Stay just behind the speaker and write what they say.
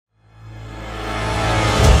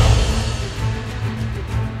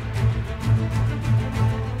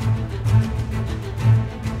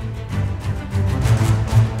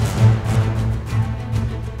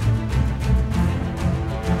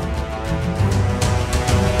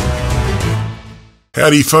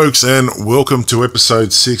Howdy folks, and welcome to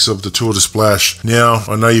episode 6 of the Tour de Splash. Now,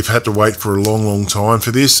 I know you've had to wait for a long time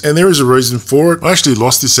for this, and there is a reason for it. I actually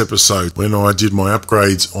lost this episode when I did my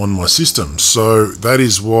upgrades on my system, so that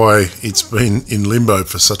is why it's been in limbo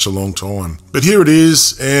for such a long time. But here it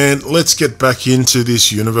is, and let's get back into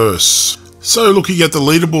this universe. So looking at the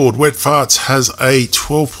leaderboard, Whett Faartz has a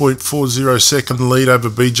 12.40 second lead over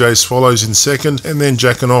BJ Swallows in second, and then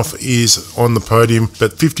Jackanoff is on the podium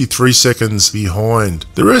but 53 seconds behind.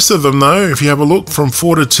 The rest of them though, if you have a look from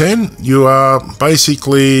 4 to 10, you are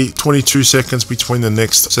basically 22 seconds between the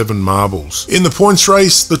next 7 marbles. In the points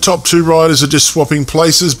race, the top 2 riders are just swapping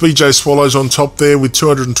places. BJ Swallows on top there with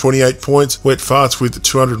 228 points, Whett Faartz with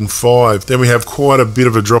 205. Then we have quite a bit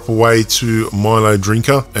of a drop away to Milo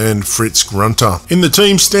Drinker and Fritz Grunter. In the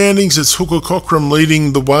team standings, it's Hooker Cockram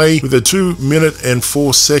leading the way with a 2 minute and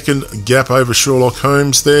 4 second gap over Sherlock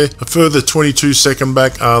Holmes there. A further 22 second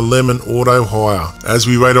back are Lemon Auto Hire. As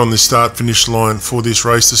we wait on the start finish line for this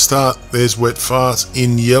race to start, there's Whett Faartz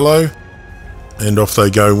in yellow, and off they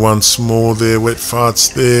go once more there. Whett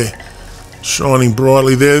Faartz there shining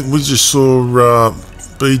brightly there. We just saw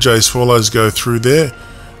BJ Swallows go through there.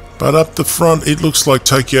 But up the front, it looks like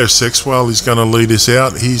Tokyo Sexwell is going to lead us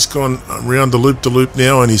out. He's gone around the loop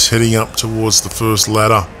now, and he's heading up towards the first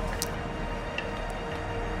ladder.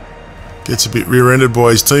 Gets a bit rear-ended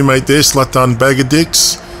by his teammate there, Slut-Done Bag of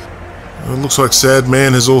Dicks. It looks like Sad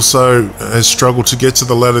Man has struggled to get to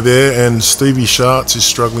the ladder there, and Stevie Schatz is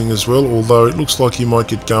struggling as well, although it looks like he might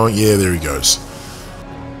get going. Yeah, there he goes.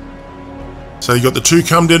 So you got the 2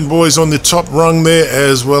 Cumden boys on the top rung there,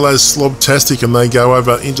 as well as Slobtastic, and they go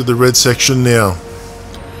over into the red section now.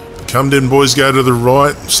 The Cumden boys go to the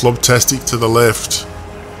right, Slobtastic to the left.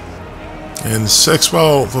 And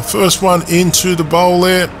Sexwell, the first one into the bowl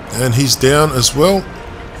there, and he's down as well.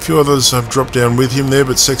 A few others have dropped down with him there,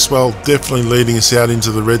 but Sexwell definitely leading us out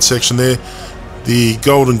into the red section there. The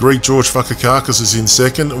Golden Greek George Fuckakarkas is in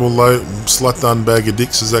second, although Slut-Done Bag of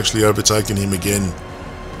Dicks has actually overtaken him again.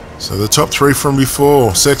 So the top 3 from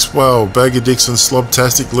before, Sexwell, Bag of Dicks and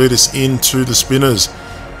Slobtastic lead us into the spinners.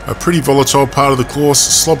 A pretty volatile part of the course.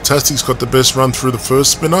 Slobtastic's got the best run through the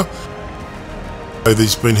first spinner.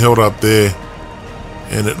 He's been held up there,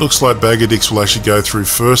 and it looks like Bag of Dicks will actually go through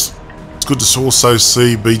first. It's good to also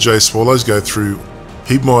see BJ Swallows go through.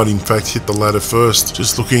 He might in fact hit the ladder first.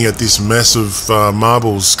 Just looking at this massive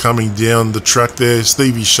marbles coming down the track there.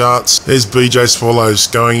 Stevie Schatz. There's BJ Swallows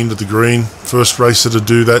going into the green. First racer to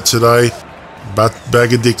do that today. But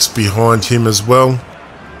Bag of Dicks behind him as well.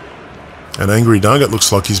 And Angry Nugget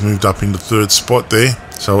looks like he's moved up into 3rd spot there.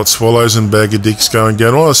 So it's Swallows and Bag of Dicks going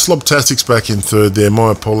down. Oh, Slobtastic's back in 3rd there.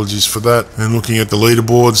 My apologies for that. And looking at the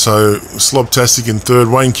leaderboard, so Slobtastic in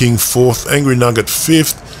 3rd, Wayne King 4th, Angry Nugget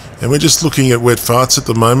 5th. And we're just looking at Whett Faartz at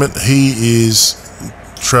the moment. He is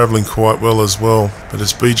travelling quite well as well. But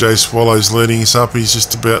it's BJ Swallows leading us up. He's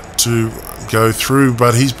just about to go through,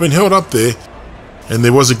 but he's been held up there. And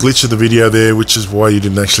there was a glitch of the video there, which is why you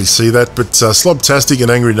didn't actually see that. But Slobtastic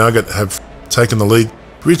and Angry Nugget have taken the lead.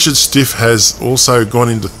 Richard Stiff has also gone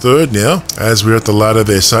into 3rd now, as we're at the ladder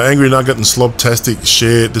there. So Angry Nugget and Slobtastic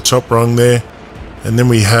share the top rung there. And then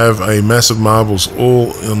we have a massive marbles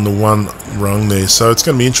all on the one rung there. So it's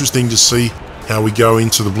going to be interesting to see how we go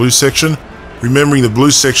into the blue section. Remembering the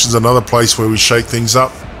blue section is another place where we shake things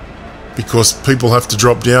up, because people have to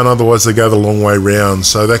drop down, otherwise they go the long way round.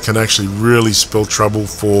 So that can actually really spell trouble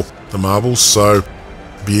for the marbles. So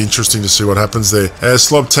be interesting to see what happens there. As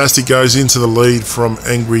Slobtastic goes into the lead from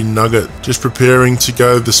Angry Nugget, just preparing to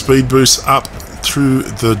go the speed boost up through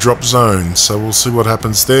the drop zone. So we'll see what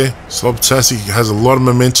happens there. Slobtastic has a lot of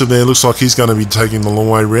momentum there. Looks like he's going to be taking the long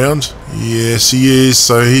way round. Yes, he is.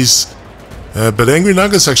 So he's... but Angry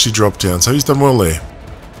Nugget's actually dropped down, so he's done well there.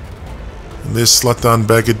 And there's Slut-Done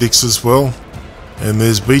Bag of Dicks as well. And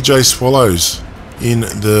there's BJ Swallows in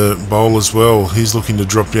the bowl as well. He's looking to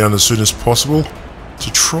drop down as soon as possible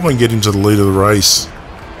to try and get into the lead of the race,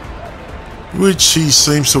 which he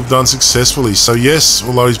seems to have done successfully. So yes,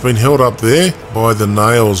 although he's been held up there by the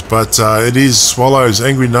nails, but it is Swallows,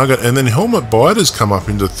 Angry Nugget, and then Helmet Biter's come up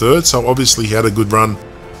into 3rd, so obviously he had a good run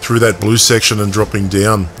through that blue section and dropping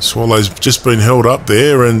down. Swallow's just been held up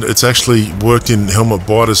there, and it's actually worked in Helmet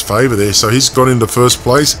Biter's favour there, so he's got into 1st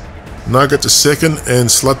place. Nugget to 2nd, and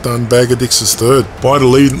Slut-Done Bag of Dicks is 3rd. Biter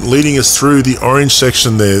leading us through the orange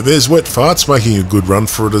section there. There's Whett Faartz making a good run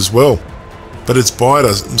for it as well. But it's Biter,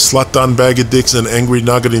 Slut-Done Bag of Dicks and Angry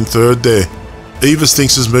Nugget in 3rd there. Eva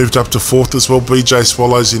Stinks has moved up to 4th as well. BJ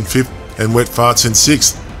Swallows in 5th and Whett Faartz in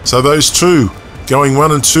 6th. So those 2 going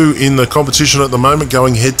 1 and 2 in the competition at the moment,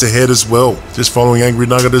 going head to head as well. Just following Angry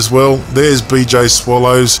Nugget as well. There's BJ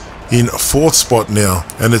Swallows in 4th spot now,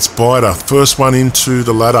 and it's Biter, first one into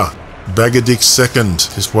the ladder. Bagadick second,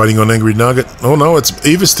 just waiting on Angry Nugget. Oh no, it's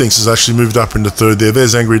Evastinks has actually moved up into 3rd there.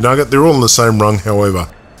 There's Angry Nugget. They're all in the same rung, however.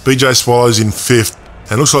 BJ Swallows in 5th,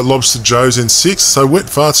 and looks like Lobster Joe's in 6th, so Whett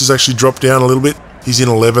Faartz has actually dropped down a little bit. He's in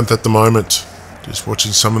 11th at the moment. Just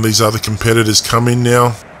watching some of these other competitors come in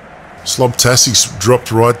now. Slobtastic's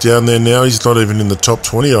dropped right down there now. He's not even in the top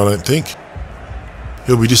 20, I don't think.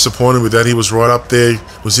 He'll be disappointed with that. He was right up there,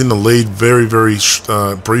 was in the lead very, very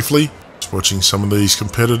briefly. Just watching some of these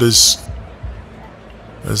competitors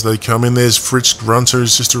as they come in. There's Fritz Grunter,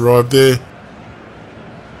 who's just arrived there.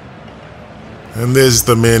 And there's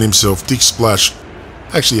the man himself, Dick Splash.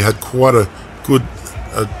 Actually had quite a good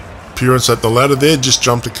appearance at the ladder there, just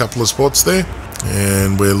jumped a couple of spots there.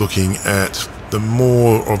 And we're looking at the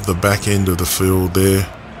more of the back end of the field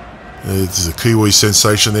there. There's a Kiwi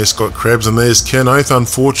sensation there, Scott Krabs, and there's Ken Oath.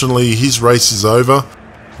 Unfortunately, his race is over.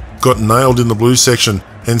 Got nailed in the blue section.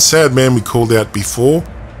 And Sad Man, we called out before,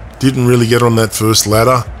 didn't really get on that first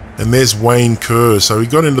ladder. And there's Wayne Kerr. So he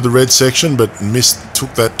got into the red section, but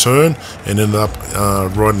took that turn and ended up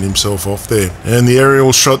riding himself off there. And the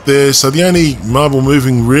aerial shot there. So the only marble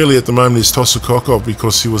moving really at the moment is Tosukokov,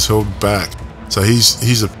 because he was held back. So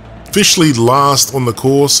he's officially last on the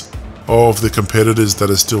course of the competitors that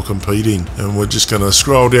are still competing. And we're just going to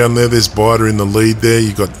scroll down there. There's Biter in the lead there.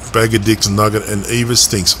 You got Bagadick, Nugget and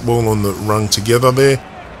Evastinks all on the rung together there.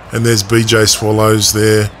 And there's BJ Swallows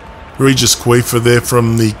there. Regis Queefer there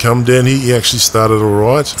from the come down. He actually started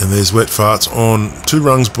alright. And there's Whett Faartz on 2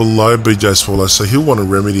 rungs below BJ Swallows. So he'll want to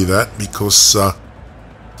remedy that, because I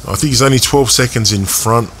think he's only 12 seconds in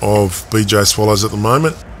front of BJ Swallows at the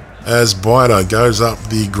moment, as Biter goes up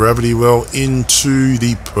the gravity well into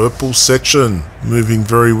the purple section. Moving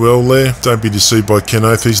very well there. Don't be deceived by Ken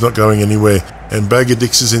Oath, he's not going anywhere. And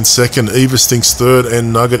Bagadix is in 2nd, Evastinks 3rd,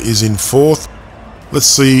 and Nugget is in 4th. Let's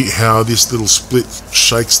see how this little split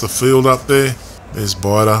shakes the field up there. There's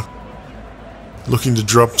Biter, looking to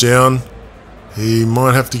drop down. He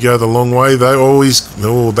might have to go the long way though.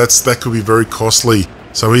 That could be very costly.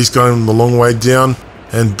 So he's going the long way down,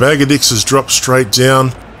 and Bagadix has dropped straight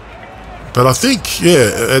down. But I think,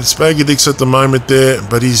 yeah, it's Bagadix at the moment there,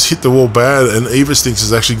 but he's hit the wall bad, and Evastinks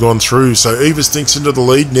has actually gone through. So Evastinks into the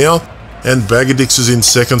lead now, and Bagadix is in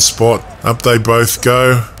 2nd spot. Up they both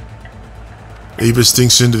go.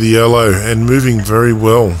 Evastinks into the yellow, and moving very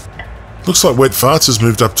well. Looks like Whett Faartz has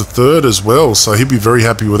moved up to 3rd as well, so he'll be very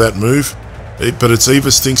happy with that move. But it's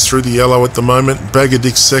Evastinks through the yellow at the moment.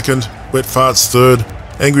 Bagadix 2nd, Whett Faartz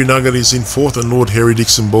 3rd, Angry Nugget is in 4th, and Lord Harry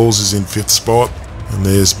Dixon Balls is in 5th spot. And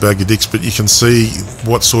there's Bagadix, but you can see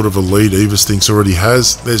what sort of a lead Evastinks already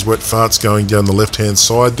has. There's Whett Faartz going down the left-hand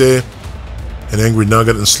side there. And Angry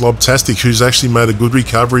Nugget and Slobtastic, who's actually made a good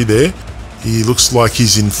recovery there. He looks like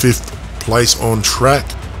he's in 5th place on track,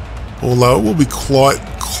 although it will be quite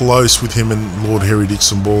close with him and Lord Harry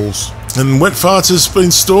Dixon Balls. And Whett Faartz has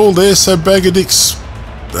been stalled there, so Bagadix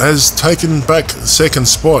has taken back 2nd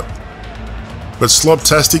spot. But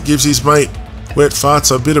Slobtastic gives his mate Whett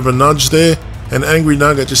Faartz a bit of a nudge there, and Angry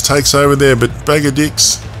Nugget just takes over there, but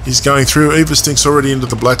Bagadix is going through. Evastinks already into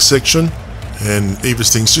the black section, and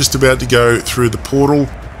Evastinks just about to go through the portal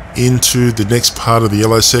into the next part of the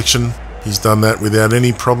yellow section. He's done that without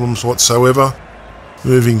any problems whatsoever.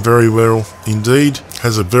 Moving very well indeed.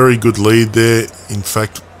 Has a very good lead there. In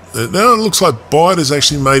fact, now it looks like Biter's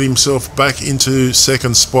actually made himself back into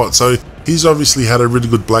 2nd spot, so he's obviously had a really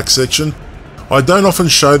good black section. I don't often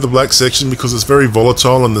show the black section because it's very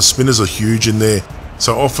volatile and the spinners are huge in there.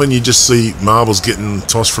 So often you just see marbles getting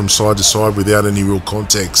tossed from side to side without any real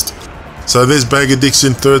context. So there's Bagadix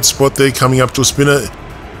in 3rd spot there, coming up to a spinner.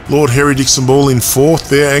 Lord Harry Dixon Ball in 4th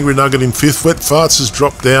there, Angry Nugget in 5th. Whett Faartz has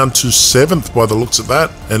dropped down to 7th by the looks of that.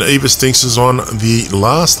 And Evastinks is on the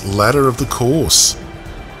last ladder of the course.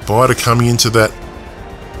 Biter coming into that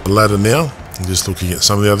ladder now. And just looking at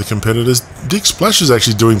some of the other competitors, Dick Splash is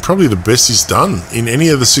actually doing probably the best he's done in any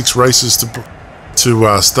of the 6 races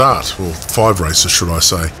to start. Well, 5 races, should I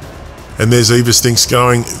say. And there's Evastinks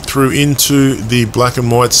going through into the black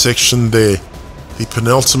and white section there. The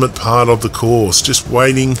penultimate part of the course. Just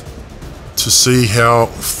waiting to see how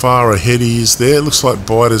far ahead he is there. It looks like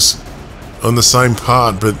Biter's on the same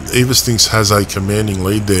part, but Evastinks has a commanding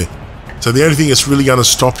lead there. So the only thing that's really going to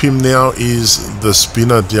stop him now is the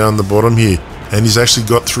spinner down the bottom here. And he's actually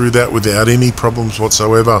got through that without any problems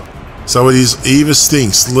whatsoever. So it is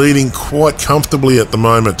Evastinks leading quite comfortably at the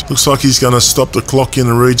moment. Looks like he's going to stop the clock in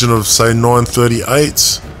the region of, say,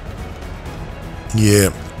 9:38.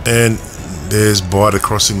 Yeah, and there's Biter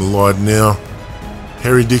crossing the line now.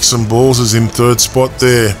 Harry Dixon Balls is in 3rd spot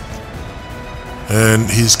there. And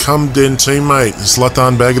his Cumden teammate,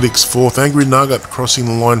 Zlatan Bagidic's 4th. Angry Nugget crossing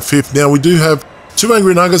the line 5th. Now we do have 2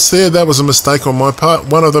 Angry Nuggets there. That was a mistake on my part.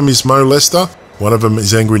 One of them is Mo Lester. One of them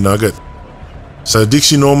is Angry Nugget. So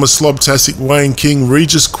Dixie Norma, Slobtastic, Wayne King,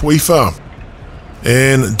 Regis Queefer,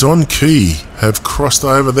 and Don Key have crossed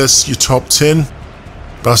over. That's your top 10.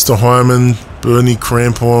 Buster Hyman, Bernie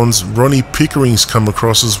Crampons, Ronnie Pickering's come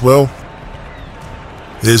across as well.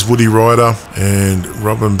 There's Woody Ryder, and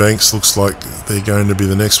Robin Banks looks like they're going to be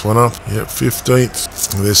the next one up. Yep,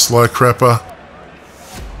 15th. There's Sly Crapper,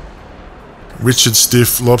 Richard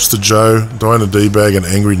Stiff, Lobster Joe, Dinah D-Bag, and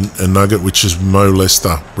Angry Nugget, which is Mo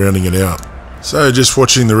Lester, rounding it out. So just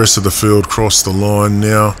watching the rest of the field cross the line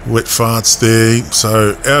now. Whett Faartz there,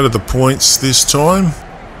 so out of the points this time,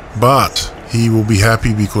 but he will be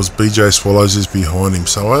happy because BJ Swallows is behind him.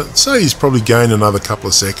 So I'd say he's probably gained another couple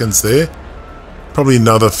of seconds there. Probably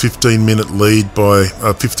another 15-minute lead by,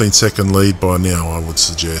 15-second lead by now, I would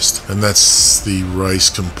suggest. And that's the race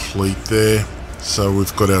complete there. So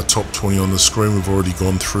we've got our top 20 on the screen. We've already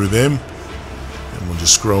gone through them. And we'll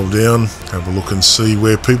just scroll down, have a look and see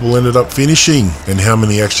where people ended up finishing and how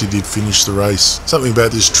many actually did finish the race. Something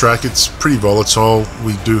about this track, it's pretty volatile.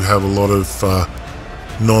 We do have a lot of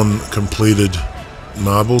non-completed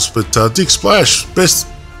marbles, but Dick Splash, best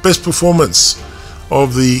performance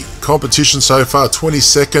of the competition so far,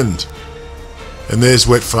 22nd. And there's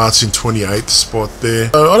Whett Faartz in 28th spot there.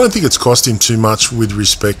 I don't think it's cost him too much with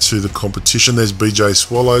respect to the competition. There's BJ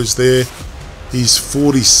Swallows there. He's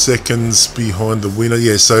 40 seconds behind the winner.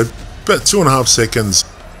 Yeah, so about 2.5 seconds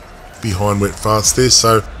behind Whett Faartz there.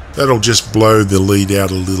 So that'll just blow the lead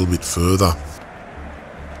out a little bit further.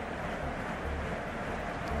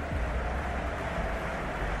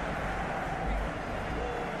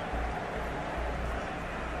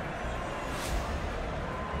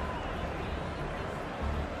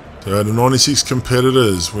 So out of 96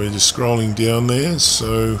 competitors, we're just scrolling down there,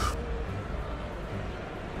 so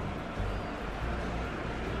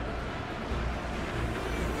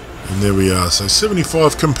and there we are. So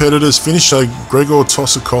 75 competitors finished. So Gregor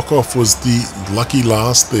Tosakokov was the lucky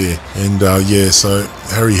last there. And yeah, so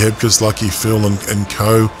Harry Hebker's lucky, Phil and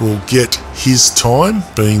co will get his time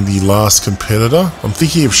being the last competitor. I'm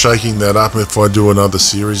thinking of shaking that up if I do another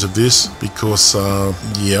series of this because,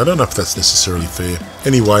 yeah, I don't know if that's necessarily fair.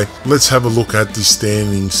 Anyway, let's have a look at the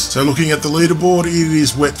standings. So looking at the leaderboard, it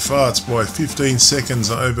is Whett Faartz by 15 seconds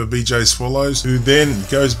over BJ Swallows, who then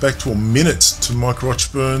goes back to a minute to Mike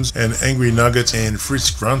Rochburns and Angry Nugget and Fritz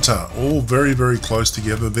Grunter, all very, very close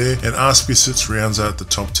together there. And Aspissits rounds out the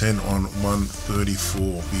top 10 on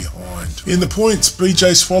 134 behind. In the points,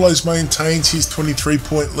 BJ Swallows maintains his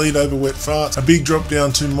 23-point lead over Whett Faartz. A big drop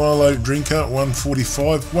down to Milo Drinker,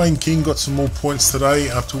 145. Wayne King got some more points today,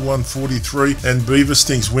 up to 143. And Beaver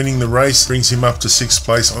Stinks winning the race brings him up to 6th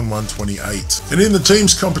place on 128. And in the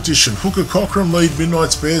teams competition, Hooker Cochran lead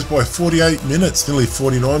Midnight Spares by 48 minutes, nearly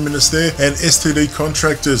 49 minutes there. And STD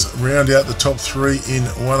Contractors round out the top 3 in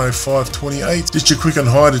 105.28. Ditcher Quick and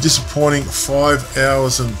Hide, a disappointing 5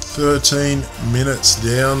 hours and 13 minutes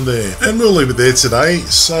down there. And we'll leave it there today.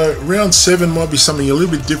 So round 7 might be something a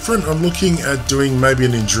little bit different. I'm looking at doing maybe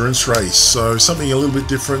an endurance race, so something a little bit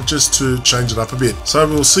different just to change it up a bit. So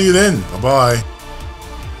we'll see you then. Bye bye.